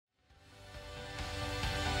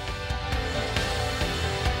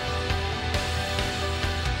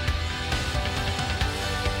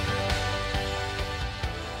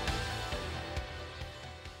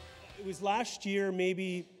was last year,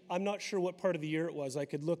 maybe, I'm not sure what part of the year it was. I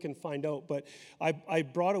could look and find out, but I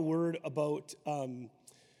brought a word about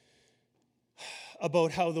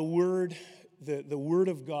how the word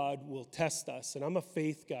of God will test us. And I'm a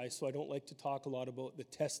faith guy, so I don't like to talk a lot about the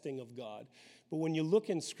testing of God. But when you look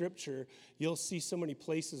in Scripture, you'll see so many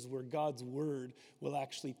places where God's word will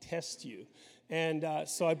actually test you. And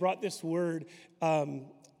so I brought this word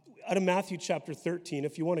out of Matthew chapter 13.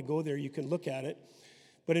 If you want to go there, you can look at it.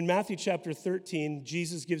 But in Matthew chapter 13,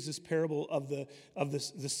 Jesus gives this parable of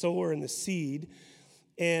the sower and the seed.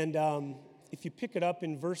 And if you pick it up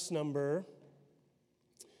in verse number...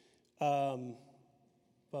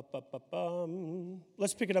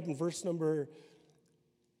 let's pick it up in verse number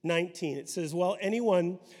 19. It says, while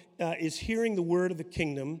anyone is hearing the word of the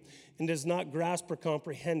kingdom and does not grasp or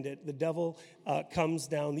comprehend it, the devil comes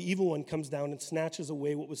down, the evil one comes down and snatches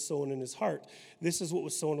away what was sown in his heart. This is what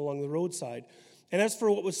was sown along the roadside. And as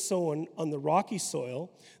for what was sown on the rocky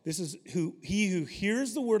soil, this is he who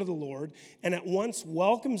hears the word of the Lord and at once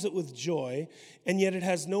welcomes it with joy, and yet it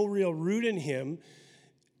has no real root in him,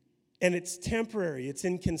 and it's temporary, it's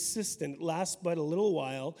inconsistent, it lasts but a little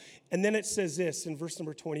while. And then it says this in verse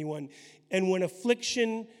number 21, and when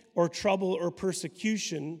affliction or trouble or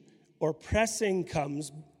persecution or pressing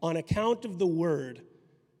comes on account of the word.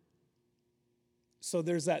 So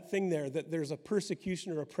there's that thing there, that there's a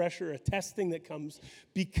persecution or a pressure, a testing that comes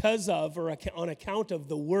because of or on account of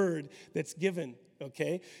the word that's given.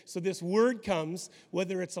 Okay, so this word comes,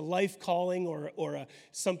 whether it's a life calling or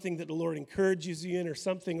something that the Lord encourages you in, or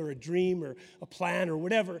something, or a dream, or a plan, or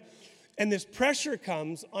whatever. And this pressure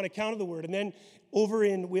comes on account of the word. And then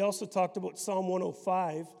we also talked about Psalm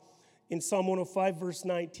 105. In Psalm 105, verse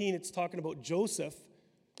 19, it's talking about Joseph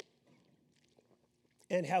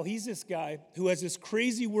and how he's this guy who has this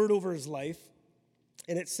crazy word over his life.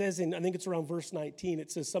 And it says I think it's around verse 19,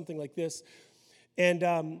 it says something like this.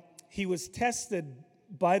 And he was tested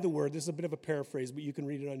by the word. This is a bit of a paraphrase, but you can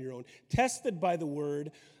read it on your own. Tested by the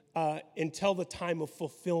word until the time of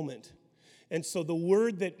fulfillment. And so the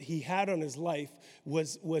word that he had on his life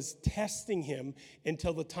was testing him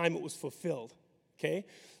until the time it was fulfilled. Okay?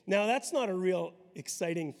 Now, that's not a real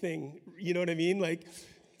exciting thing. You know what I mean? Like,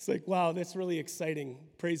 it's like, wow, that's really exciting.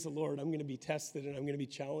 Praise the Lord. I'm going to be tested and I'm going to be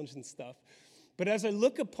challenged and stuff. But as I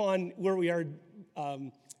look upon where we are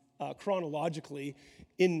chronologically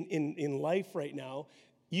in life right now,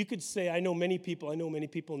 you could say, I know many people in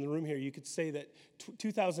the room here, you could say that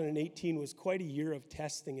 2018 was quite a year of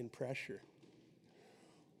testing and pressure,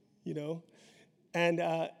 you know? And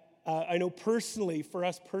I know personally, for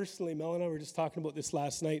us personally, Mel and I were just talking about this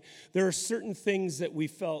last night, there are certain things that we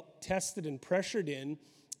felt tested and pressured in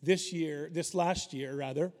this last year,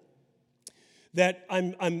 that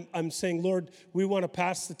I'm saying, Lord, we want to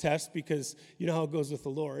pass the test, because you know how it goes with the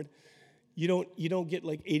Lord. You don't get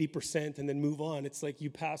like 80% and then move on. It's like you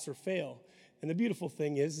pass or fail. And the beautiful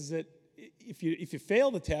thing is that if you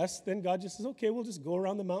fail the test, then God just says, okay, we'll just go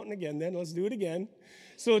around the mountain again then. Let's do it again.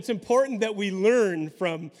 So it's important that we learn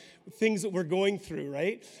from things that we're going through,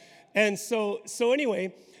 right? And so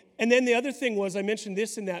anyway, and then the other thing was, I mentioned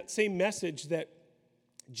this in that same message, that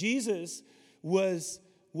Jesus was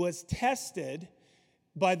tested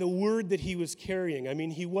by the word that he was carrying. I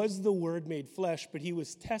mean, he was the word made flesh, but he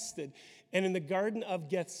was tested. And in the Garden of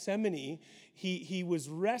Gethsemane, he was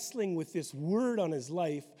wrestling with this word on his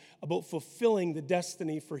life about fulfilling the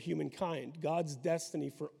destiny for humankind, God's destiny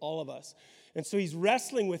for all of us. And so he's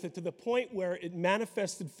wrestling with it to the point where it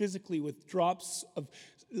manifested physically with drops of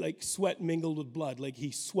like sweat mingled with blood, like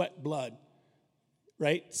he sweat blood,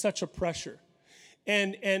 right? Such a pressure.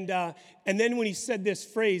 And then when he said this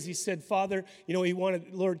phrase, he said, Father, he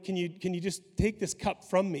wanted, Lord, can you just take this cup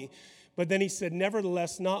from me? But then he said,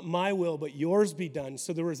 nevertheless, not my will, but yours be done.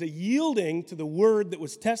 So there was a yielding to the word that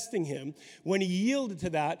was testing him. When he yielded to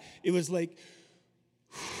that, it was like,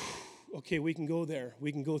 okay, we can go there.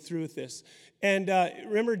 We can go through with this. And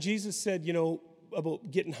remember, Jesus said,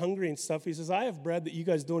 about getting hungry and stuff. He says, I have bread that you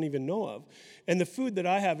guys don't even know of. And the food that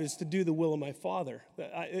I have is to do the will of my Father.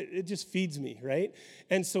 It just feeds me, right?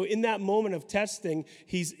 And so in that moment of testing,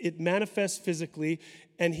 it manifests physically,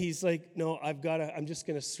 and he's like, no, I'm just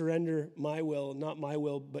going to surrender my will, not my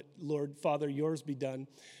will, but Lord, Father, yours be done.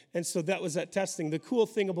 And so that was that testing. The cool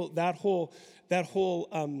thing about that whole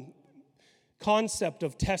concept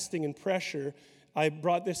of testing and pressure, I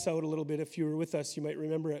brought this out a little bit. If you were with us, you might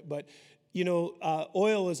remember it, but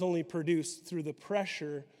oil is only produced through the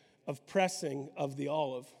pressure of pressing of the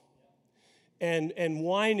olive. And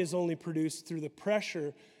wine is only produced through the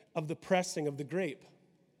pressure of the pressing of the grape.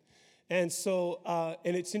 And so,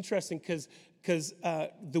 and it's interesting because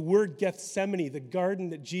the word Gethsemane, the garden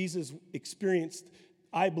that Jesus experienced,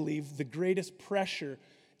 I believe, the greatest pressure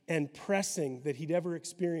and pressing that he'd ever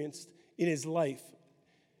experienced in his life.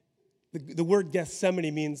 The word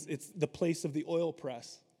Gethsemane means it's the place of the oil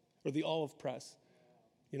press or the olive press,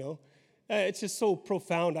 you know? It's just so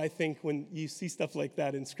profound, I think, when you see stuff like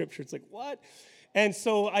that in Scripture. It's like, what? And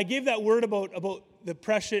so I gave that word about the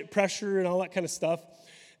pressure and all that kind of stuff.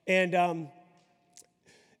 And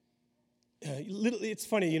it's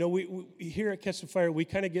funny, you know, we here at Catch the Fire, we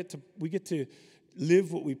kind of get to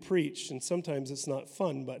live what we preach, and sometimes it's not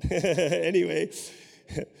fun, but anyway.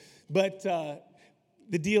 But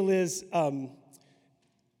the deal is,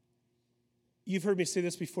 you've heard me say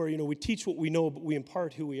this before, you know, we teach what we know, but we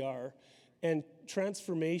impart who we are. And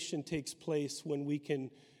transformation takes place when we can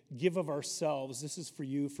give of ourselves. This is for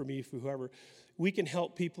you, for me, for whoever. We can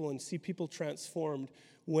help people and see people transformed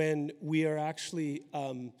when we are actually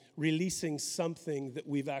releasing something that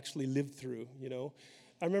we've actually lived through, you know.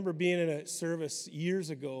 I remember being in a service years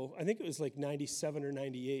ago, I think it was like 97 or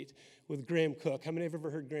 98, with Graham Cook. How many have ever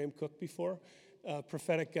heard Graham Cook before?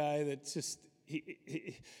 Prophetic guy that's just,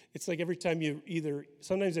 it's like every time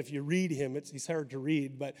sometimes if you read him, he's hard to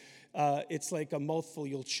read, but it's like a mouthful.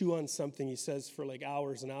 You'll chew on something he says for like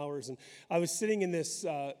hours and hours. And I was sitting in this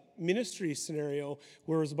ministry scenario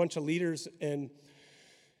where there was a bunch of leaders, and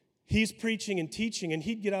he's preaching and teaching, and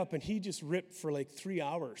he'd get up and he'd just rip for like 3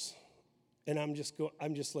 hours. And I'm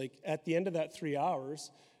just like, at the end of that 3 hours,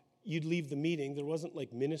 you'd leave the meeting. There wasn't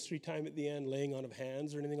like ministry time at the end, laying on of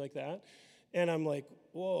hands or anything like that. And I'm like,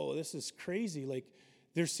 whoa, this is crazy. Like,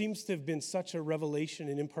 there seems to have been such a revelation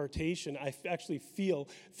and impartation. I actually feel,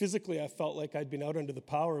 physically, I felt like I'd been out under the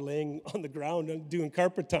power, laying on the ground and doing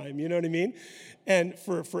carpet time, you know what I mean? And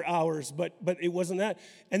for hours, but it wasn't that.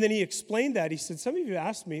 And then he explained that. He said, some of you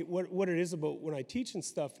asked me what it is about when I teach and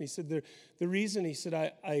stuff. And he said, the reason, he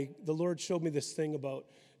said, the Lord showed me this thing about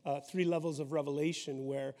 3 levels of revelation,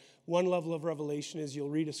 where one level of revelation is you'll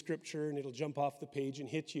read a scripture and it'll jump off the page and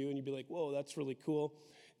hit you, and you'll be like, whoa, that's really cool.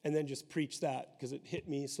 And then just preach that because it hit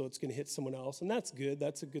me, so it's going to hit someone else. And that's good.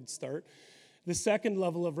 That's a good start. The second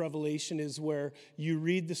level of revelation is where you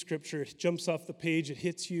read the scripture, it jumps off the page, it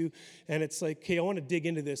hits you, and it's like, okay, I want to dig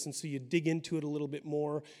into this. And so you dig into it a little bit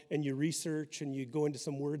more, and you research, and you go into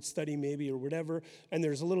some word study maybe or whatever, and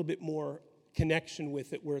there's a little bit more connection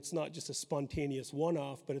with it where it's not just a spontaneous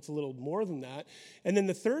one-off, but it's a little more than that. And then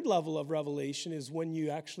the third level of revelation is when you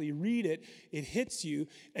actually read it, it hits you,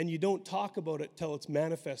 and you don't talk about it till it's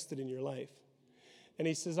manifested in your life. And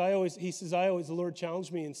he says, I always, the Lord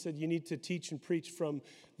challenged me and said, you need to teach and preach from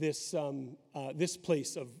this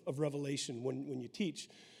place of revelation when you teach.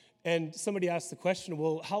 And somebody asked the question,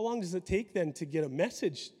 well, how long does it take then to get a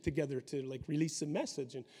message together, to like release a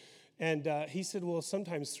message? And he said, well,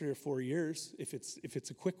 sometimes 3 or 4 years if it's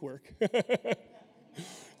a quick work.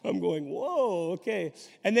 I'm going, whoa, okay.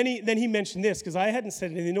 And then he mentioned this, because I hadn't said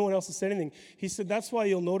anything, no one else has said anything. He said, that's why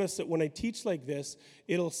you'll notice that when I teach like this,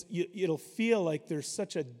 it'll feel like there's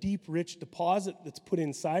such a deep, rich deposit that's put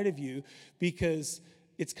inside of you, because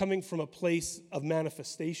it's coming from a place of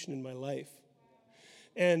manifestation in my life.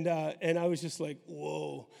 And I was just like,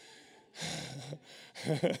 whoa.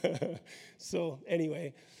 So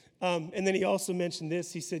anyway, and then he also mentioned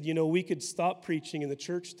this. He said, we could stop preaching in the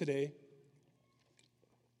church today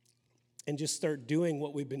and just start doing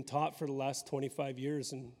what we've been taught for the last 25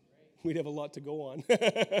 years, and we'd have a lot to go on.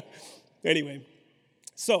 Anyway,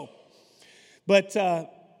 so with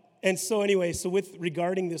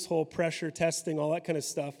regarding this whole pressure testing, all that kind of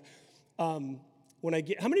stuff, how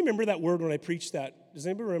many remember that word when I preached that? Does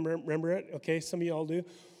anybody remember it? Okay, some of you all do.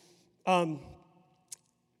 I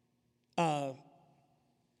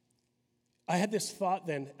had this thought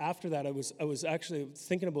then after that. I was actually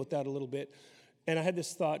thinking about that a little bit, and I had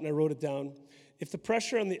this thought, and I wrote it down. If the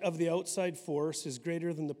pressure of the outside force is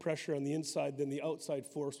greater than the pressure on the inside, then the outside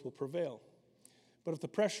force will prevail. But if the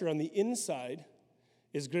pressure on the inside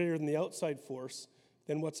is greater than the outside force,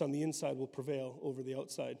 then what's on the inside will prevail over the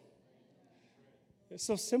outside. It's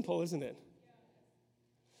so simple, isn't it?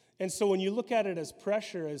 And so when you look at it as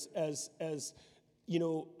pressure, as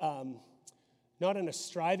not in a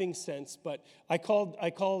striving sense, but I called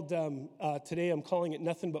today, I'm calling it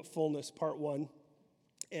Nothing But Fullness, Part 1.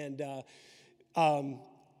 And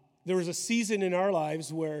there was a season in our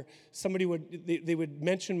lives where somebody would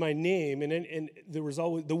mention my name, and there was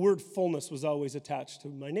always, the word fullness was always attached to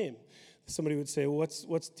my name. Somebody would say, well,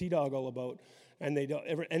 what's T-Dog all about? And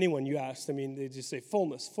anyone you asked, they just say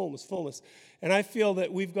fullness, fullness, fullness. And I feel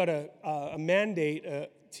that we've got a mandate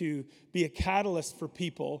to be a catalyst for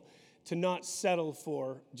people to not settle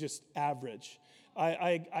for just average.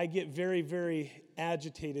 I get very, very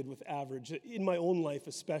agitated with average, in my own life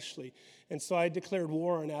especially. And so I declared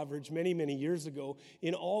war on average many, many years ago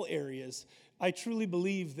in all areas. I truly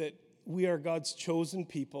believe that we are God's chosen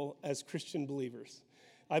people as Christian believers.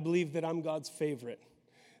 I believe that I'm God's favorite.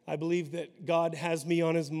 I believe that God has me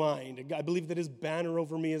on his mind. I believe that his banner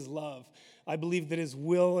over me is love. I believe that his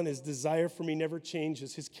will and his desire for me never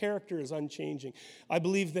changes. His character is unchanging. I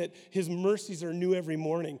believe that his mercies are new every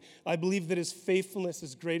morning. I believe that his faithfulness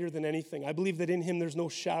is greater than anything. I believe that in him there's no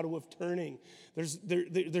shadow of turning. He's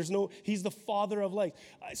the Father of light.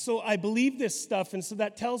 So I believe this stuff, and so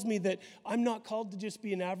that tells me that I'm not called to just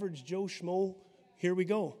be an average Joe Schmo. Here we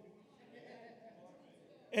go.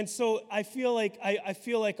 And so I feel like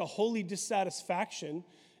a holy dissatisfaction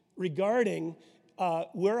regarding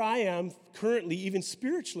where I am currently, even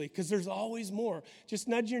spiritually, because there's always more. Just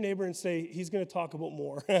nudge your neighbor and say, he's going to talk about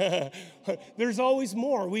more. There's always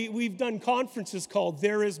more. We've done conferences called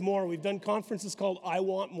There Is More. We've done conferences called I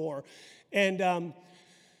Want More. And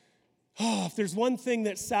if there's one thing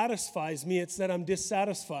that satisfies me, it's that I'm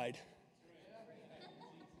dissatisfied.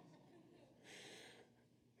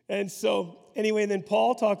 And so, anyway, then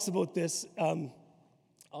Paul talks about this. I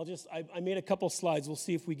made a couple slides. We'll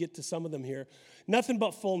see if we get to some of them here. Nothing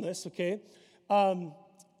but fullness, okay?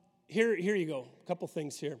 Here you go. A couple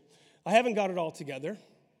things here. I haven't got it all together.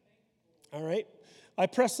 All right? I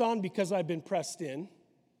press on because I've been pressed in.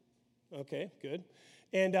 Okay, good.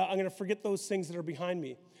 And I'm going to forget those things that are behind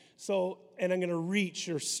me. And I'm going to reach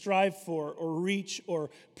or strive for or reach or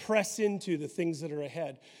press into the things that are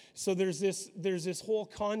ahead. So there's this whole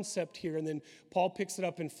concept here, and then Paul picks it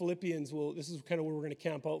up in Philippians. Well, this is kind of where we're going to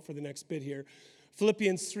camp out for the next bit here.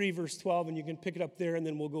 Philippians 3, verse 12, and you can pick it up there, and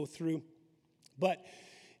then we'll go through. But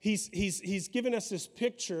he's given us this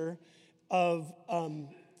picture of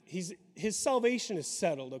his salvation is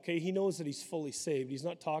settled, okay? He knows that he's fully saved. He's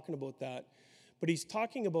not talking about that. But he's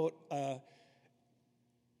talking about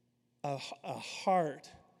a heart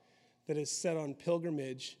that is set on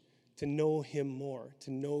pilgrimage to know him more,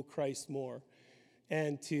 to know Christ more,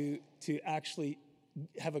 and to actually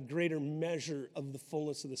have a greater measure of the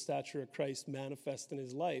fullness of the stature of Christ manifest in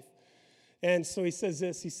his life. And so he says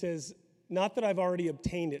this, he says, not that I've already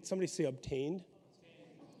obtained it. Somebody say obtained.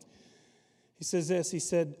 He says this, he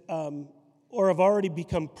said, or have already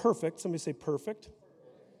become perfect. Somebody say perfect.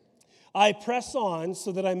 I press on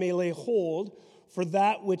so that I may lay hold for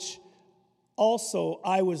that which also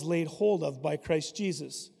I was laid hold of by Christ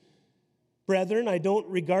Jesus. Brethren, I don't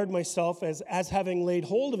regard myself as having laid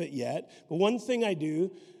hold of it yet, but one thing I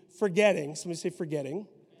do, forgetting, somebody say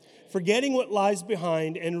forgetting what lies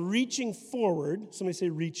behind and reaching forward, somebody say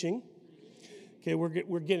reaching. Okay,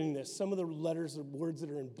 we're getting this. Some of the letters or words that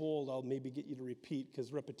are in bold, I'll maybe get you to repeat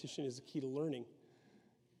because repetition is the key to learning.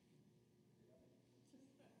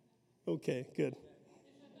 Okay, good.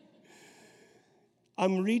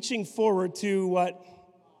 I'm reaching forward to what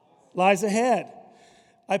lies ahead.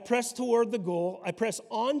 I press on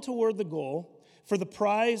toward the goal for the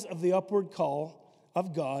prize of the upward call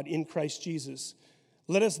of God in Christ Jesus.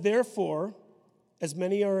 Let us therefore, as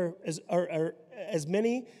many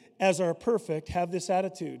as are perfect, have this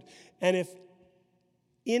attitude. And if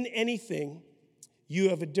in anything you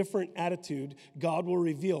have a different attitude, God will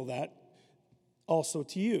reveal that also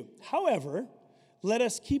to you. However, let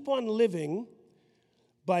us keep on living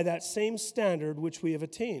by that same standard which we have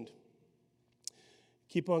attained.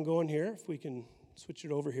 Keep on going here, if we can switch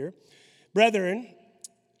it over here. Brethren,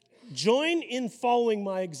 join in following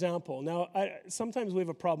my example. Now, sometimes we have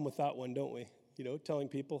a problem with that one, don't we? You know, telling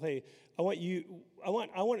people, hey, I want you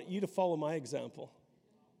to follow my example.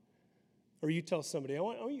 Or you tell somebody, I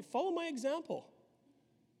want you to follow my example.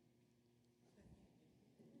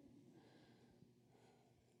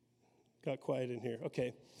 Got quiet in here.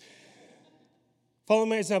 Okay. Follow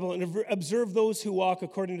my example and observe those who walk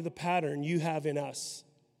according to the pattern you have in us.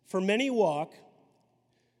 For many walk,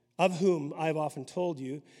 of whom I have often told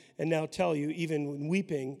you, and now tell you, even when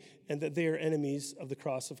weeping, and that they are enemies of the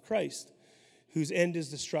cross of Christ, whose end is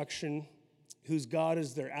destruction, whose God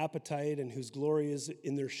is their appetite, and whose glory is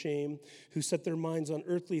in their shame, who set their minds on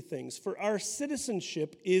earthly things. For our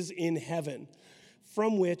citizenship is in heaven,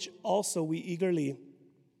 from which also we eagerly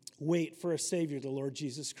wait for a Savior, the Lord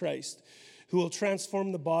Jesus Christ, who will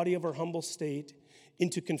transform the body of our humble state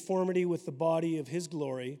into conformity with the body of his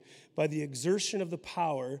glory by the exertion of the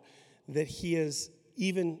power that he has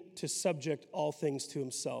even to subject all things to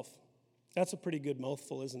himself. That's a pretty good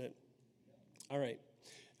mouthful, isn't it? All right.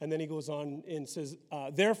 And then he goes on and says,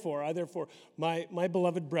 therefore, my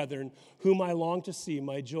beloved brethren, whom I long to see,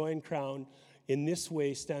 my joy and crown, In this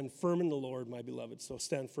way, stand firm in the Lord, my beloved. So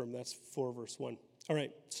stand firm. That's 4 verse 1. All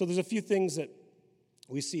right, so there's a few things that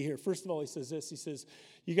we see here. First of all, he says this. He says,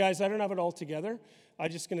 you guys, I don't have it all together.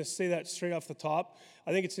 I'm just going to say that straight off the top.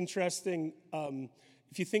 I think it's interesting.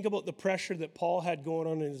 If you think about the pressure that Paul had going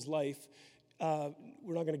on in his life,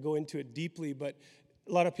 we're not going to go into it deeply, but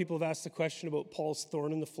a lot of people have asked the question about Paul's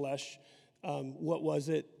thorn in the flesh. What was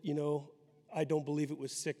it? You know, I don't believe it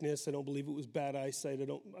was sickness. I don't believe it was bad eyesight.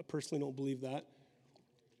 I personally don't believe that.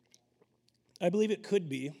 I believe it could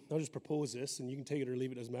be. I'll just propose this, and you can take it or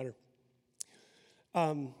leave it. Doesn't matter.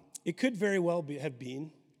 It could very well have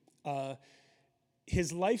been.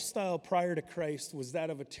 His lifestyle prior to Christ was that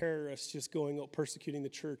of a terrorist, just going out persecuting the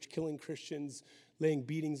church, killing Christians, laying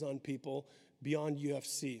beatings on people beyond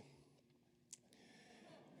UFC.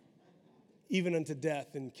 Even unto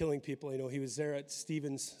death and killing people. You know, he was there at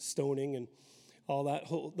Stephen's stoning and all that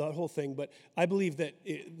whole thing. But I believe that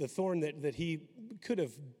the thorn that he could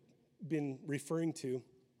have been referring to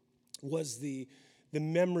was the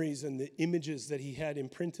memories and the images that he had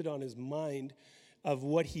imprinted on his mind of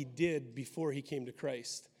what he did before he came to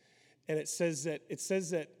Christ. And it says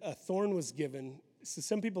that a thorn was given. So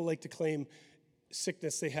some people like to claim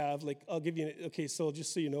sickness they have. Like, I'll give you, okay, so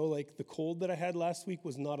just so you know, like the cold that I had last week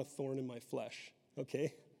was not a thorn in my flesh,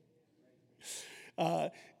 okay?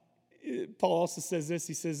 Paul also says this.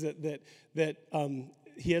 He says that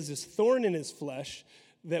he has this thorn in his flesh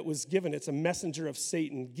that was given. It's a messenger of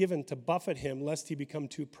Satan given to buffet him lest he become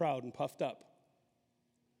too proud and puffed up.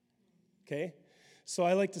 Okay? So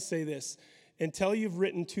I like to say this. Until you've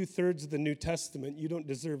written 2/3 of the New Testament, you don't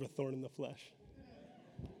deserve a thorn in the flesh.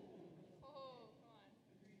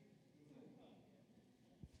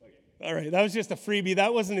 All right, that was just a freebie.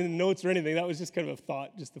 That wasn't in the notes or anything. That was just kind of a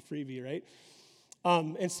thought, just a freebie, right?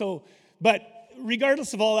 But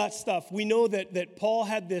regardless of all that stuff, we know that Paul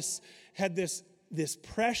had this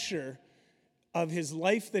pressure of his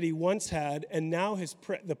life that he once had, and now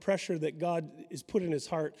the pressure that God is put in his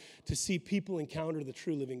heart to see people encounter the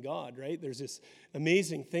true living God, right? There's this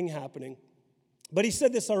amazing thing happening. But he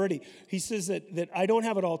said this already. He says that I don't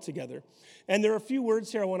have it all together. And there are a few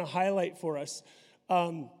words here I want to highlight for us.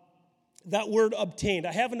 That word obtained,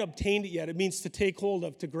 I haven't obtained it yet. It means to take hold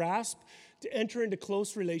of, to grasp, to enter into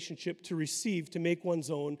close relationship, to receive, to make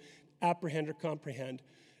one's own, apprehend or comprehend.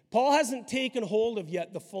 Paul hasn't taken hold of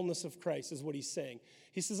yet the fullness of Christ, is what he's saying.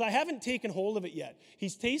 He says, I haven't taken hold of it yet.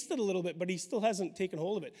 He's tasted a little bit, but he still hasn't taken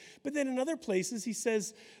hold of it. But then in other places, he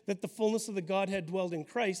says that the fullness of the Godhead dwelled in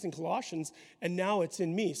Christ in Colossians, and now it's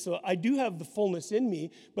in me. So I do have the fullness in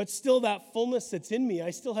me, but still that fullness that's in me,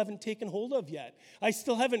 I still haven't taken hold of yet. I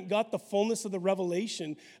still haven't got the fullness of the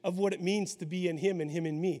revelation of what it means to be in him and him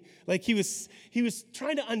in me. Like he was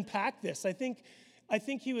trying to unpack this. I think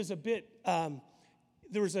he was a bit...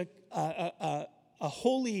 there was a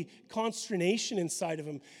holy consternation inside of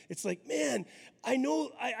him. It's like, man, I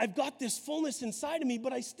know I've got this fullness inside of me,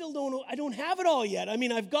 but I still don't know. I don't have it all yet. I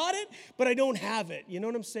mean, I've got it, but I don't have it. You know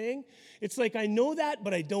what I'm saying? It's like I know that,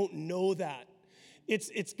 but I don't know that.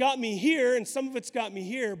 It's got me here, and some of it's got me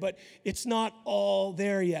here, but it's not all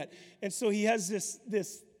there yet. And so he has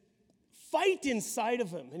this fight inside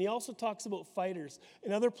of him. And he also talks about fighters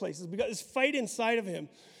in other places. We got this fight inside of him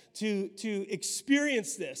to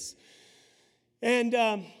experience this. And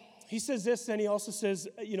he says this, and he also says,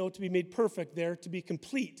 to be made perfect there, to be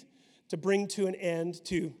complete, to bring to an end,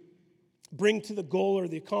 to bring to the goal or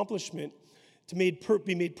the accomplishment, to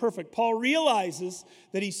be made perfect. Paul realizes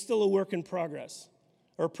that he's still a work in progress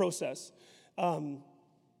or process.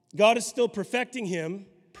 God is still perfecting him,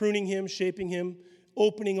 pruning him, shaping him,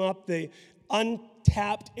 opening up the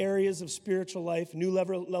untapped areas of spiritual life, new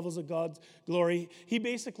levels of God's glory. He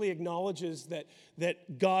basically acknowledges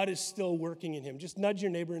that God is still working in him. Just nudge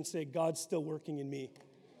your neighbor and say, God's still working in me.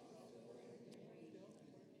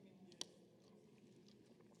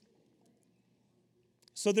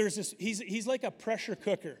 So there's this, he's like a pressure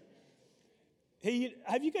cooker. Hey,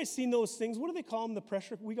 have you guys seen those things? What do they call them, the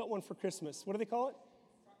pressure? We got one for Christmas. What do they call it?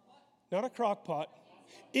 Not a crock pot.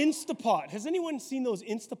 Instapot. Has anyone seen those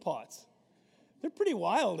Instapots? They're pretty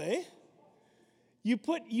wild, eh? You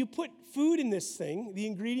put food in this thing, the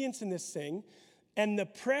ingredients in this thing, and the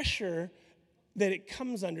pressure that it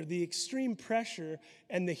comes under, the extreme pressure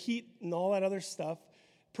and the heat and all that other stuff,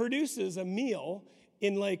 produces a meal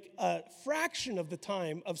in like a fraction of the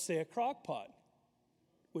time of, say, a crock pot,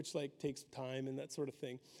 which like takes time and that sort of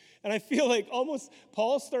thing. And I feel like almost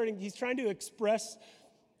he's trying to express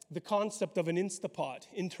the concept of an Instapot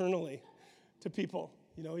internally to people.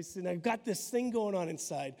 He's saying, I've got this thing going on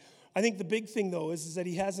inside. I think the big thing, though, is that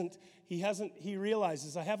he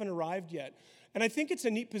realizes, I haven't arrived yet. And I think it's a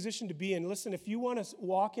neat position to be in. Listen, if you want to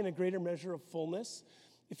walk in a greater measure of fullness,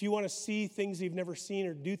 if you want to see things you've never seen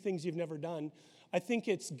or do things you've never done, I think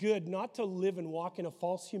it's good not to live and walk in a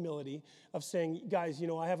false humility of saying, guys,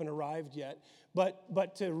 I haven't arrived yet,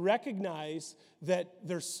 but to recognize that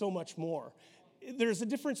there's so much more. There's a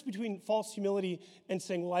difference between false humility and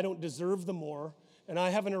saying, well, I don't deserve the more, and I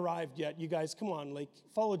haven't arrived yet. You guys, come on,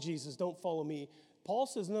 follow Jesus, don't follow me. Paul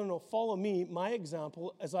says, no, follow me, my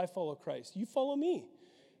example, as I follow Christ. You follow me.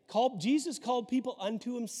 Jesus called people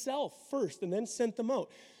unto himself first and then sent them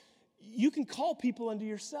out. You can call people unto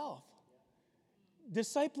yourself.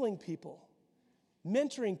 Discipling people,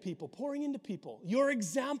 mentoring people, pouring into people, your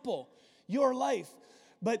example, your life.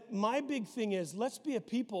 But my big thing is, let's be a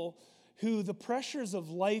people who the pressures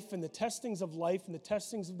of life and the testings of life and the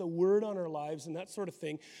testings of the word on our lives and that sort of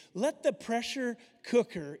thing, let the pressure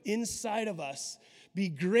cooker inside of us be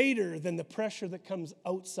greater than the pressure that comes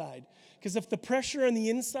outside. Because if the pressure on the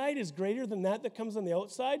inside is greater than that comes on the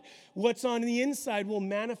outside, what's on the inside will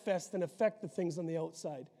manifest and affect the things on the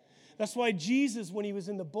outside. That's why Jesus, when he was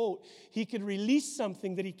in the boat, he could release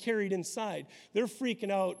something that he carried inside. They're freaking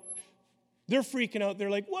out. They're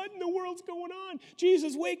like, what in the world's going on?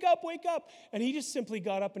 Jesus, wake up, wake up. And he just simply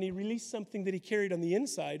got up and he released something that he carried on the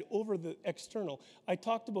inside over the external. I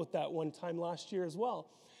talked about that one time last year as well.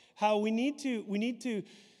 How we need to,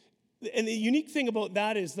 and the unique thing about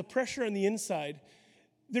that is the pressure on the inside.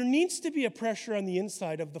 There needs to be a pressure on the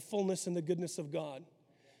inside of the fullness and the goodness of God.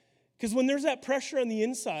 Because when there's that pressure on the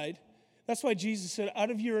inside, that's why Jesus said,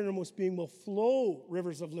 out of your innermost being will flow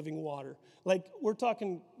rivers of living water. Like we're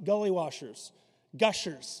talking gully washers,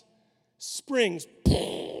 gushers, springs,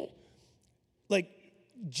 like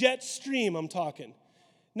jet stream I'm talking.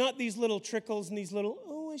 Not these little trickles and these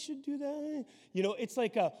little, I should do that. It's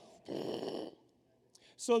like a.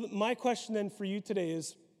 So my question then for you today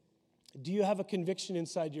is, do you have a conviction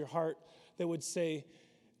inside your heart that would say,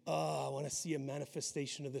 I want to see a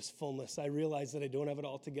manifestation of this fullness. I realize that I don't have it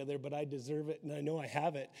all together, but I deserve it, and I know I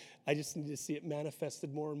have it. I just need to see it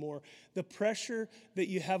manifested more and more. The pressure that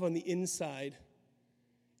you have on the inside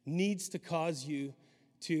needs to cause you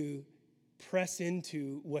to press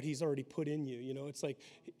into what he's already put in you. It's like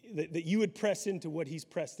that you would press into what he's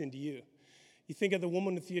pressed into you. You think of the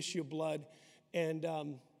woman with the issue of blood, and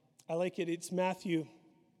I like it. It's Matthew.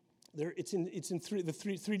 It's in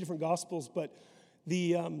three different Gospels, but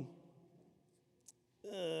the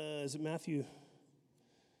is it Matthew?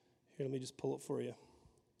 Here, let me just pull it for you.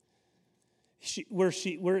 Where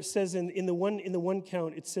it says in the one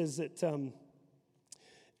count, it says that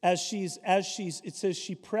it says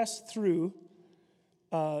she pressed through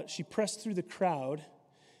the crowd,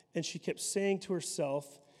 and she kept saying to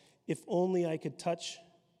herself, if only I could touch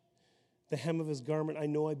the hem of his garment, I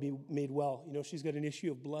know I'd be made well. She's got an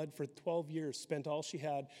issue of blood for 12 years, spent all she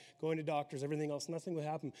had, going to doctors, everything else, nothing would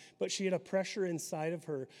happen. But she had a pressure inside of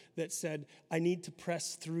her that said, I need to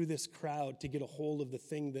press through this crowd to get a hold of the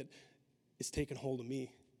thing that is taking hold of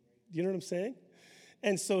me. Do you know what I'm saying?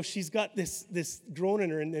 And so she's got this groan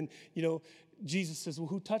in her, and then, Jesus says, well,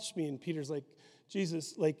 who touched me? And Peter's like,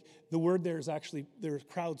 Jesus, the word there is actually, there are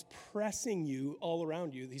crowds pressing you all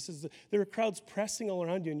around you. He says, there are crowds pressing all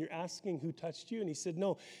around you, and you're asking who touched you? And he said,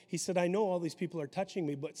 no. He said, I know all these people are touching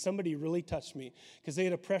me, but somebody really touched me, because they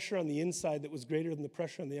had a pressure on the inside that was greater than the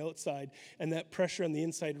pressure on the outside, and that pressure on the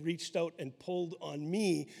inside reached out and pulled on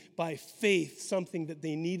me by faith, something that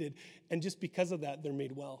they needed. And just because of that, they're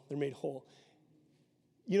made well. They're made whole.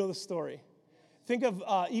 You know the story. Think of,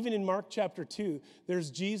 even in Mark chapter 2, there's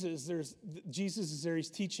Jesus. Jesus is there. He's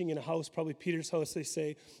teaching in a house, probably Peter's house, they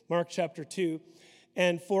say, Mark chapter 2.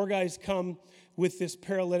 And 4 guys come with this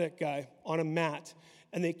paralytic guy on a mat.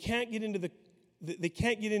 And they can't get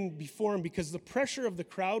in before him because the pressure of the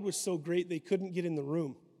crowd was so great they couldn't get in the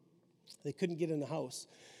room. They couldn't get in the house.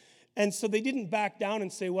 And so they didn't back down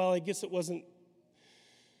and say, well, I guess it wasn't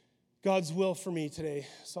God's will for me today,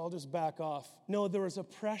 so I'll just back off. No, there was a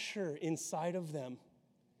pressure inside of them,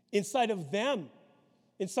 inside of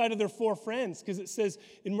their 4 friends, because it says,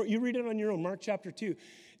 you read it on your own, Mark chapter 2,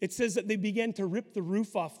 it says that they began to rip the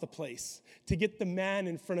roof off the place to get the man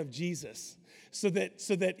in front of Jesus so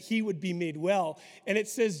that he would be made well. And it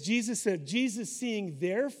says, Jesus seeing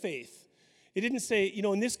their faith. It didn't say,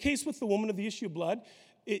 in this case with the woman of the issue of blood,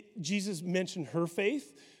 Jesus mentioned her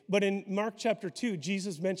faith. But in Mark chapter 2,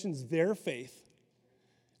 Jesus mentions their faith.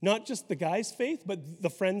 Not just the guy's faith, but the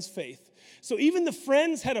friend's faith. So even the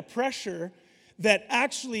friends had a pressure that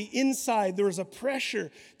actually inside there was a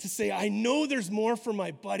pressure to say, I know there's more for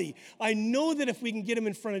my buddy. I know that if we can get him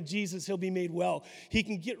in front of Jesus, he'll be made well. He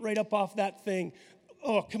can get right up off that thing.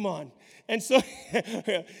 Oh, come on. And so,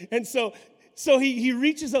 so he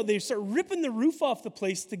reaches out. They start ripping the roof off the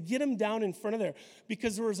place to get him down in front of there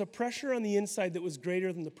because there was a pressure on the inside that was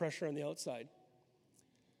greater than the pressure on the outside.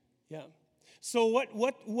 Yeah. So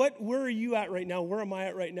where are you at right now? Where am I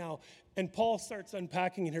at right now? And Paul starts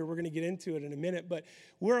unpacking it here. We're going to get into it in a minute. But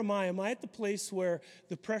where am I? Am I at the place where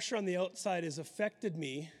the pressure on the outside has affected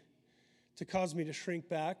me to cause me to shrink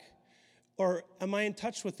back? Or am I in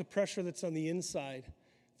touch with the pressure that's on the inside,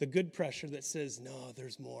 the good pressure that says, no,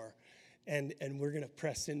 there's more. And we're going to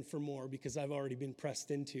press in for more because I've already been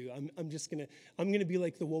pressed into. I'm going to be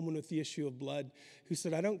like the woman with the issue of blood who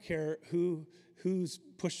said, I don't care who's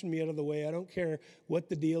pushing me out of the way. I don't care what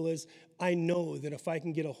the deal is. I know that if I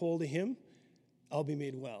can get a hold of him, I'll be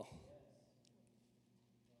made well.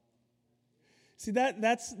 See,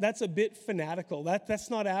 that's a bit fanatical. That's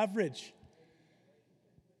not average.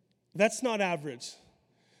 That's not average.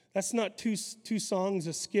 That's not two songs,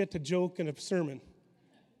 a skit, a joke, and a sermon.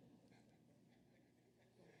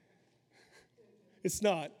 It's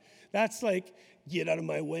not. That's like, get out of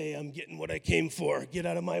my way. I'm getting what I came for. Get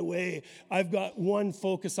out of my way. I've got one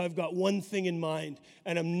focus. I've got one thing in mind,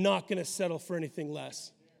 and I'm not going to settle for anything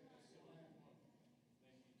less.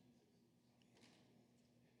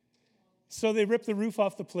 So they rip the roof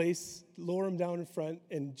off the place, lower him down in front,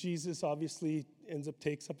 and Jesus obviously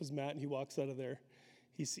takes up his mat, and he walks out of there.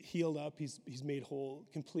 He's healed up. He's made whole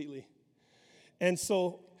completely. And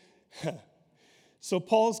so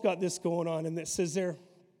Paul's got this going on, and it says there,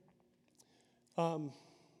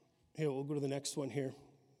 here, we'll go to the next one here.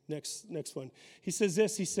 Next one. He says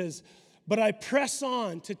this, he says, but I press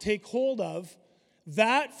on to take hold of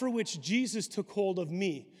that for which Jesus took hold of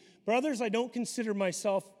me. Brothers, I don't consider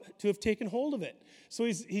myself to have taken hold of it. So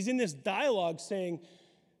he's in this dialogue saying,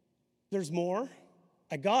 there's more.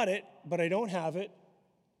 I got it, but I don't have it,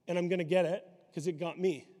 and I'm going to get it because it got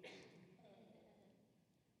me.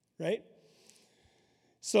 Right?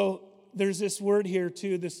 So there's this word here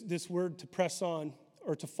too, this word to press on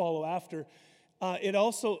or to follow after. It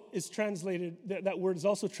also is translated, that word is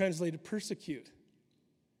also translated persecute.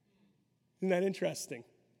 Isn't that interesting?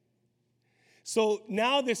 So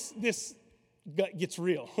now this gets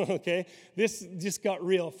real, okay? This just got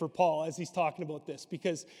real for Paul as he's talking about this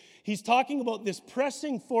because he's talking about this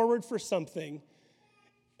pressing forward for something,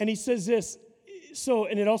 and he says this, so,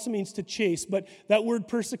 and it also means to chase, but that word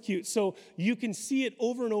persecute, so you can see it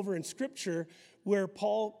over and over in Scripture where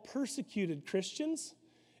Paul persecuted Christians.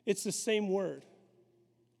 It's the same word.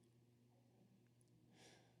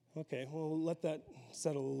 Okay, well, we'll let that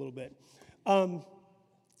settle a little bit.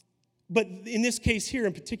 But in this case here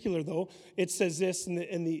in particular, though, it says this, and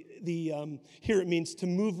here it means to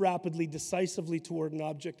move rapidly, decisively toward an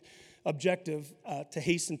objective, to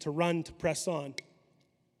hasten, to run, to press on.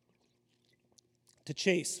 To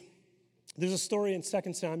chase. There's a story in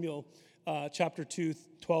 2 Samuel chapter 2,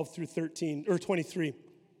 12 through 13, or 23,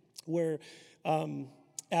 where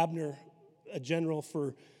Abner, a general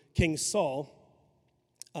for King Saul,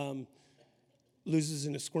 loses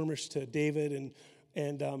in a skirmish to David,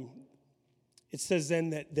 and it says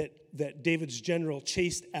then that David's general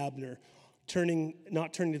chased Abner,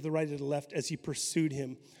 not turning to the right or the left as he pursued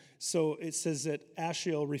him. So it says that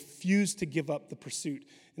Asahel refused to give up the pursuit.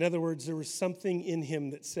 In other words, there was something in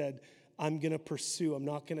him that said, I'm going to pursue. I'm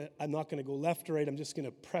not going to go left or right. I'm just going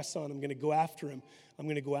to press on. I'm going to go after him. I'm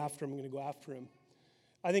going to go after him. I'm going to go after him.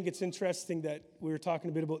 I think it's interesting that we were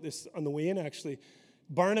talking a bit about this on the way in, actually.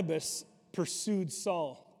 Barnabas pursued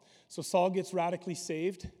Saul. So Saul gets radically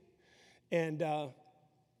saved, and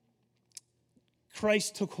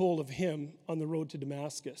Christ took hold of him on the road to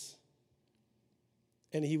Damascus.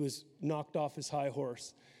 And he was knocked off his high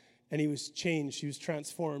horse. And he was changed. He was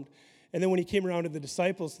transformed. And then when he came around to the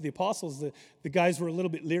disciples, to the apostles, the guys were a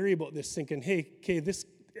little bit leery about this, thinking, hey, okay, this,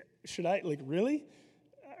 should I, like, really?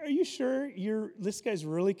 Are you sure this guy's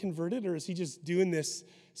really converted? Or is he just doing this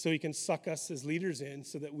so he can suck us as leaders in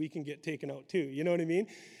so that we can get taken out too? You know what I mean?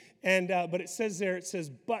 And but it says,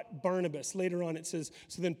 but Barnabas. Later on it says,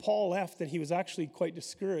 so then Paul left, and he was actually quite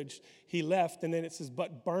discouraged. He left, and then it says,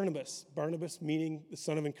 but Barnabas. Barnabas meaning the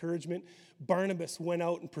son of encouragement. Barnabas went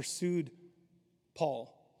out and pursued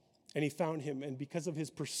Paul, and he found him. And because of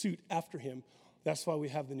his pursuit after him, that's why we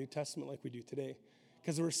have the New Testament like we do today.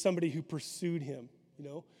 Because there was somebody who pursued him, you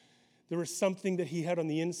know. There was something that he had on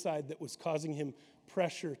the inside that was causing him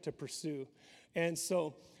pressure to pursue. And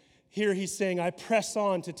so here he's saying, I press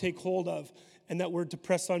on to take hold of. And that word to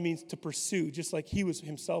press on means to pursue, just like he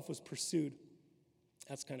himself was pursued.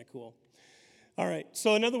 That's kind of cool. All right.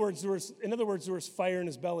 So in other words, there was fire in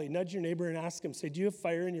his belly. Nudge your neighbor and ask him, say, do you have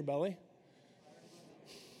fire in your belly?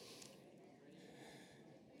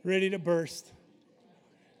 Ready to burst.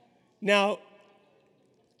 Now,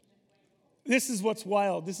 this is what's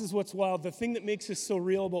wild. The thing that makes this so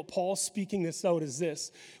real about Paul speaking this out is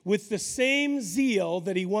this. With the same zeal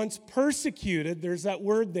that he once persecuted, there's that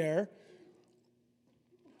word there,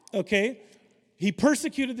 okay? He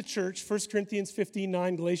persecuted the church, 1 Corinthians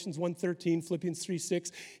 15:9, Galatians 1:13, Philippians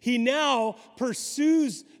 3:6. He now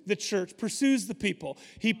pursues the church, pursues the people.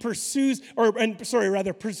 He pursues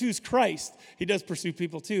Christ. He does pursue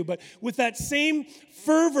people too, but with that same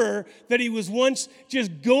fervor that he was once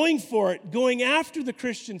just going for it, going after the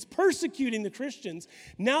Christians, persecuting the Christians,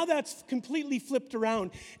 now that's completely flipped around,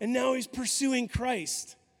 and now he's pursuing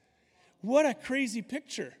Christ. What a crazy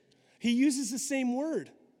picture. He uses the same word.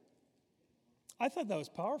 I thought that was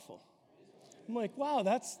powerful. I'm like, wow,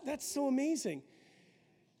 that's so amazing.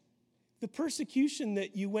 The persecution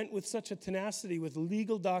that you went with such a tenacity with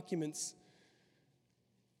legal documents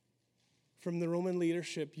from the Roman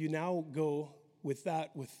leadership, you now go with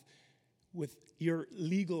that, with your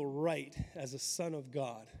legal right as a son of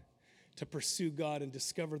God to pursue God and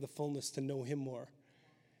discover the fullness to know him more.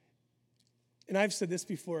 And I've said this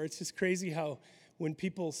before, it's just crazy how when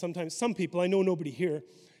people sometimes, some people, I know nobody here,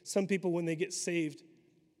 some people, when they get saved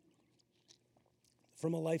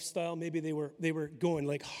from a lifestyle, maybe they were going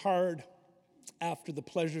like hard after the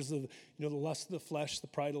pleasures of, the lust of the flesh, the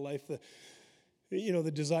pride of life, the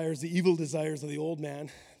desires, the evil desires of the old man.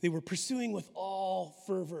 They were pursuing with all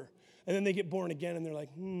fervor. And then they get born again and they're like,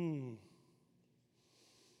 And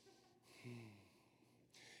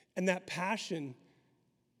that passion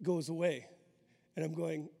goes away. And I'm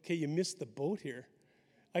going, okay, you missed the boat here.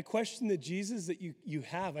 I question the Jesus that you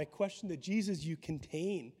have. I question the Jesus you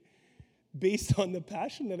contain based on the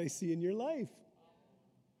passion that I see in your life.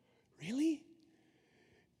 Really?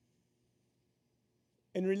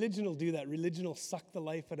 And religion will do that. Religion will suck the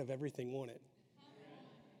life out of everything, won't it?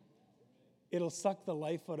 It'll suck the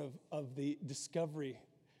life out of the discovery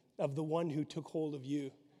of the one who took hold of you.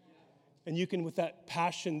 And you can, with that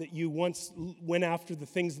passion that you once went after the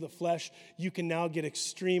things of the flesh, you can now get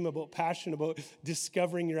extreme about passion about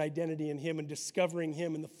discovering your identity in him and discovering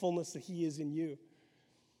him and the fullness that he is in you.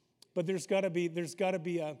 But there's got to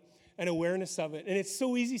be an awareness of it. And it's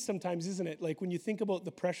so easy sometimes, isn't it? Like when you think about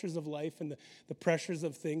the pressures of life and the pressures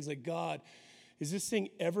of things, like, God, is this thing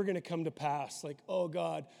ever going to come to pass? Like, oh,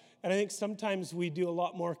 God. And I think sometimes we do a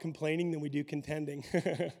lot more complaining than we do contending.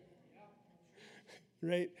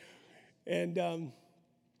 Right? And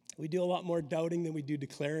we do a lot more doubting than we do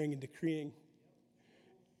declaring and decreeing.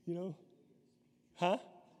 Huh?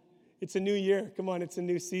 It's a new year. Come on, it's a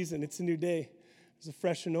new season. It's a new day. There's a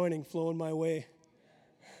fresh anointing flowing my way.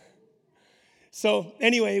 So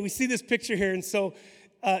anyway, we see this picture here, and so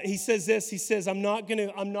he says this. He says, I'm not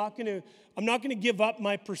gonna give up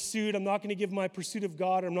my pursuit. I'm not gonna give my pursuit of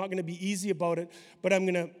God. I'm not gonna be easy about it. But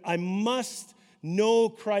I must know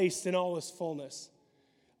Christ in all his fullness.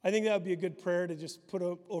 I think that would be a good prayer to just put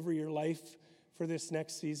over your life for this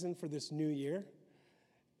next season, for this new year.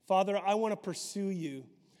 Father, I want to pursue you.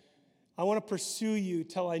 I want to pursue you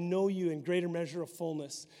till I know you in greater measure of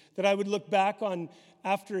fullness. That I would look back on,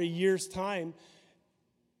 after a year's time,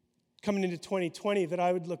 coming into 2020, that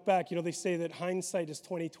I would look back. They say that hindsight is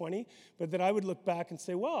 20/20, but that I would look back and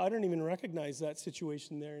say, wow, I don't even recognize that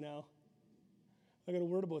situation there now. I got a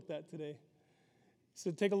word about that today. So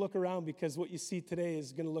take a look around, because what you see today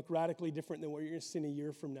is going to look radically different than what you're going to see in a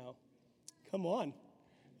year from now. Come on.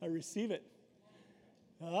 I receive it.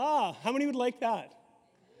 How many would like that?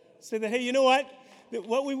 Say that, hey, you know what? That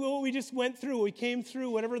what we just went through, we came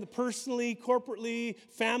through, whatever the personally, corporately,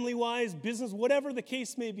 family-wise, business, whatever the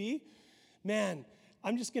case may be, man,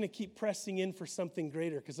 I'm just going to keep pressing in for something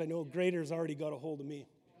greater, because I know greater's already got a hold of me.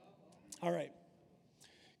 All right.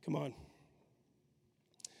 Come on.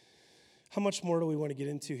 How much more do we want to get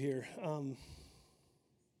into here? All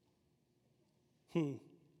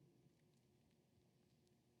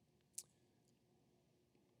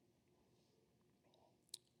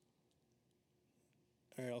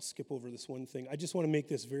right, I'll skip over this one thing. I just want to make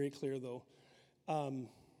this very clear, though.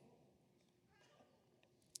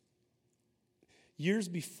 Years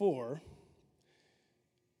before,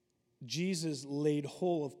 Jesus laid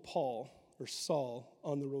hold of Saul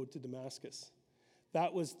on the road to Damascus.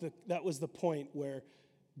 That was the point where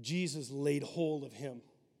Jesus laid hold of him.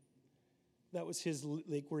 That was his,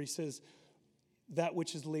 where he says, that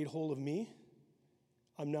which is laid hold of me,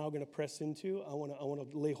 I'm now going to press into. I want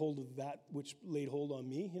to lay hold of that which laid hold on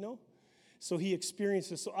me, So he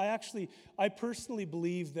experiences. So I personally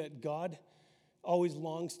believe that God always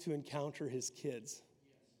longs to encounter his kids.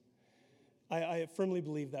 I firmly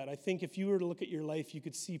believe that. I think if you were to look at your life, you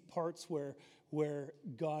could see parts where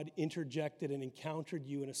God interjected and encountered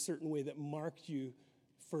you in a certain way that marked you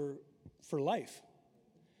for life.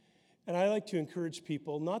 And I like to encourage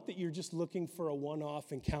people, not that you're just looking for a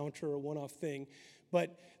one-off encounter or a one-off thing,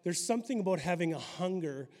 but there's something about having a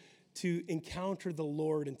hunger to encounter the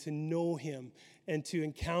Lord and to know him and to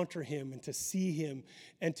encounter him and to see him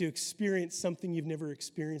and to experience something you've never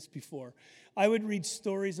experienced before. I would read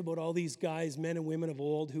stories about all these guys, men and women of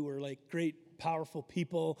old, who were like great, powerful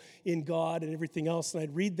people in God and everything else, and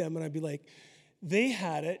I'd read them and I'd be like, they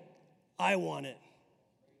had it, I want it.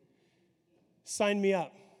 Sign me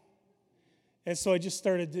up. And so I just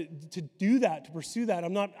started to do that, to pursue that.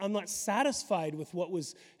 I'm not satisfied with what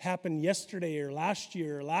was happened yesterday or last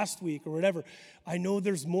year or last week or whatever. I know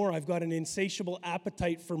there's more. I've got an insatiable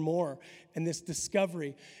appetite for more and this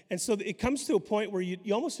discovery. And so it comes to a point where you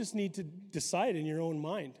almost just need to decide in your own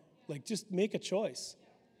mind. Like, just make a choice.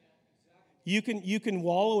 You can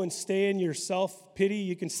wallow and stay in your self-pity.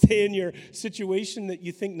 You can stay in your situation that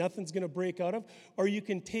you think nothing's going to break out of. Or you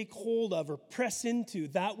can take hold of or press into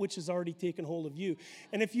that which has already taken hold of you.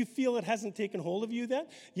 And if you feel it hasn't taken hold of you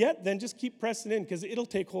yet, then just keep pressing in, because it'll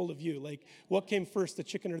take hold of you. Like, what came first, the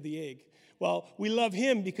chicken or the egg? Well, we love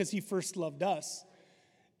him because he first loved us.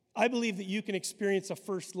 I believe that you can experience a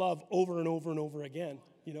first love over and over and over again.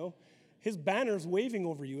 You know, his banner's waving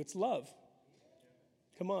over you. It's love.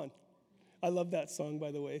 Come on. I love that song, by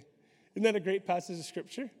the way. Isn't that a great passage of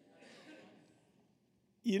Scripture?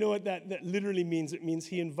 You know what that literally means? It means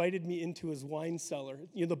he invited me into his wine cellar.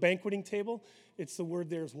 You know, the banqueting table, it's the word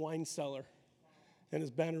there is wine cellar. And his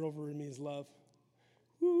banner over me is love.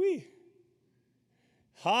 Woo-wee.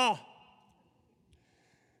 Ha!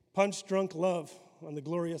 Punch drunk love on the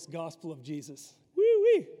glorious gospel of Jesus.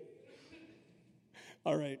 Woo-wee.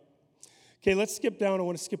 All right. Okay, let's skip down. I'm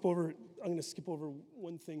going to skip over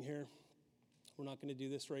one thing here. We're not going to do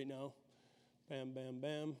this right now. Bam, bam,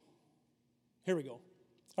 bam. Here we go.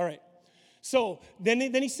 All right. So then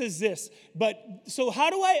he says this. So how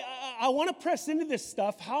do I want to press into this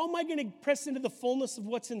stuff. How am I going to press into the fullness of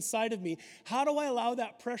what's inside of me? How do I allow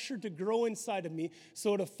that pressure to grow inside of me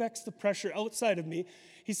so it affects the pressure outside of me?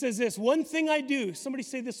 He says this, one thing I do. Somebody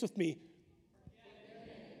say this with me.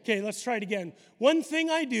 Okay, let's try it again. One thing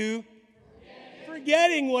I do,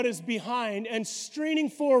 forgetting what is behind and straining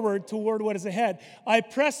forward toward what is ahead. I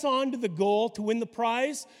press on to the goal to win the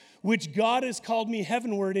prize, which God has called me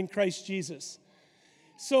heavenward in Christ Jesus.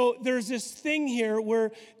 So there's this thing here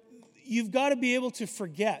where you've got to be able to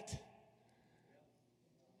forget.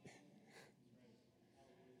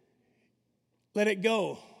 Let it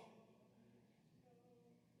go.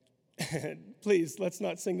 Please, let's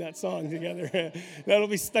not sing that song together. That'll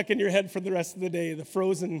be stuck in your head for the rest of the day, the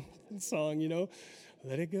Frozen song, you know.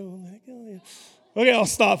 Let it go, let it go. Yeah. Okay, I'll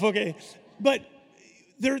stop, okay. But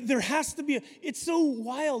there has to be, it's so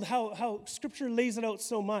wild how Scripture lays it out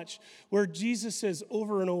so much, where Jesus says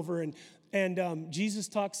over and over, and Jesus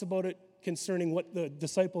talks about it concerning what the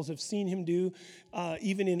disciples have seen him do,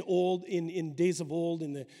 even in days of old,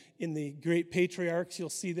 in the great patriarchs, you'll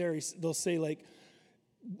see there, they'll say like,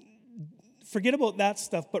 forget about that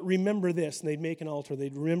stuff, but remember this. And they'd make an altar.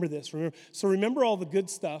 They'd remember this. So remember all the good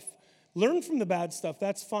stuff. Learn from the bad stuff.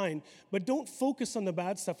 That's fine. But don't focus on the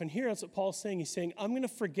bad stuff. And here, that's what Paul's saying. He's saying, I'm going to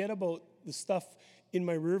forget about the stuff in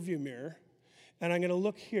my rearview mirror, and I'm going to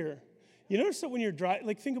look here. You notice that when you're driving,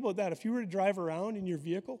 like think about that. If you were to drive around in your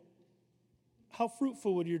vehicle, how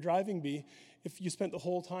fruitful would your driving be if you spent the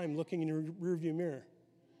whole time looking in your rearview mirror?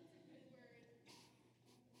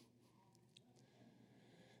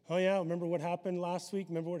 Oh, yeah, remember what happened last week?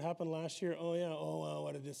 Remember what happened last year? Oh, yeah, oh, wow,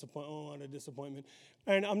 what a disappointment. Oh, what a disappointment.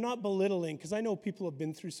 And I'm not belittling, because I know people have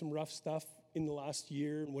been through some rough stuff in the last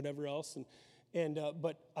year and whatever else.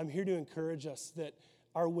 But I'm here to encourage us that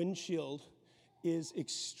our windshield is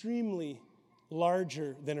extremely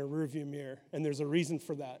larger than a rearview mirror, and there's a reason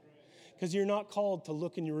for that. Because you're not called to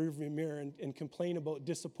look in your rearview mirror and complain about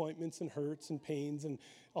disappointments and hurts and pains and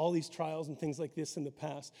all these trials and things like this in the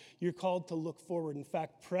past. You're called to look forward. In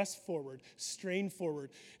fact, press forward, strain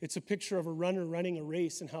forward. It's a picture of a runner running a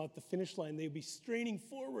race and how at the finish line they'd be straining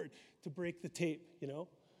forward to break the tape, you know?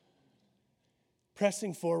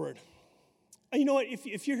 Pressing forward. And you know what?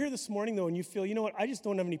 If you're here this morning, though, and you feel, you know what, I just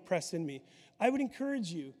don't have any press in me, I would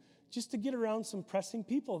encourage you just to get around some pressing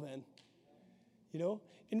people then. You know,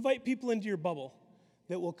 invite people into your bubble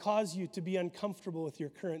that will cause you to be uncomfortable with your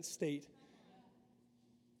current state.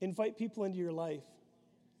 Invite people into your life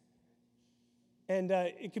And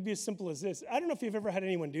it could be as simple as this. I don't know if you've ever had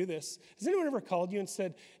anyone do this. Has anyone ever called you and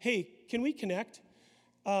said, hey, can we connect?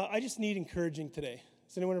 I just need encouraging today.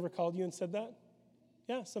 Has anyone ever called you and said that?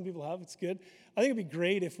 Yeah, some people have. It's good. I think it'd be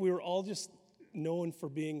great if we were all just known for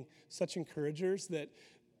being such encouragers that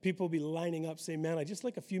people would be lining up saying, man, I just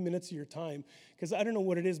like a few minutes of your time. Because I don't know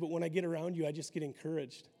what it is, but when I get around you, I just get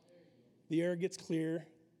encouraged. The air gets clear.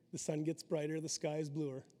 The sun gets brighter. The sky is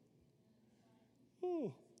bluer.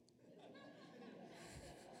 Ooh.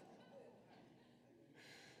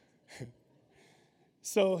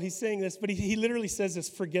 So he's saying this, but he literally says this,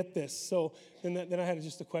 forget this. So then I had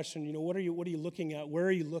just a question, what are you looking at? Where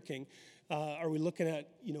are you looking? Are we looking at,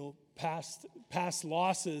 past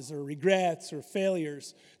losses or regrets or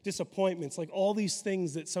failures, disappointments, like all these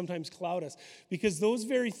things that sometimes cloud us? Because those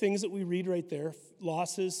very things that we read right there,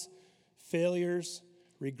 losses, failures,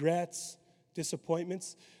 regrets,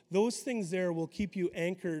 disappointments, those things there will keep you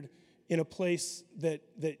anchored in a place that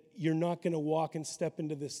you're not going to walk and step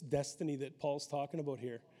into this destiny that Paul's talking about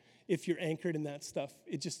here. If you're anchored in that stuff,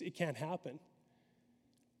 it can't happen.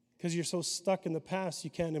 Because you're so stuck in the past,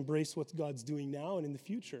 you can't embrace what God's doing now and in the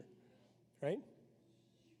future, right?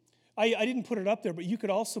 I didn't put it up there, but you could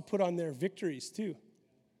also put on there victories too.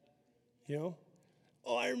 Oh,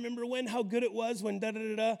 I remember how good it was when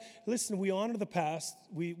da-da-da-da. Listen, we honor the past.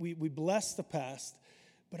 We bless the past.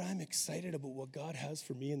 But I'm excited about what God has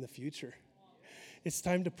for me in the future. It's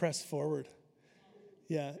time to press forward.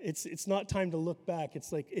 Yeah, it's not time to look back.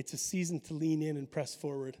 It's a season to lean in and press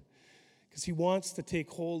forward. Because he wants you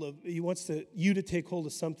to take hold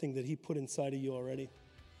of something that he put inside of you already.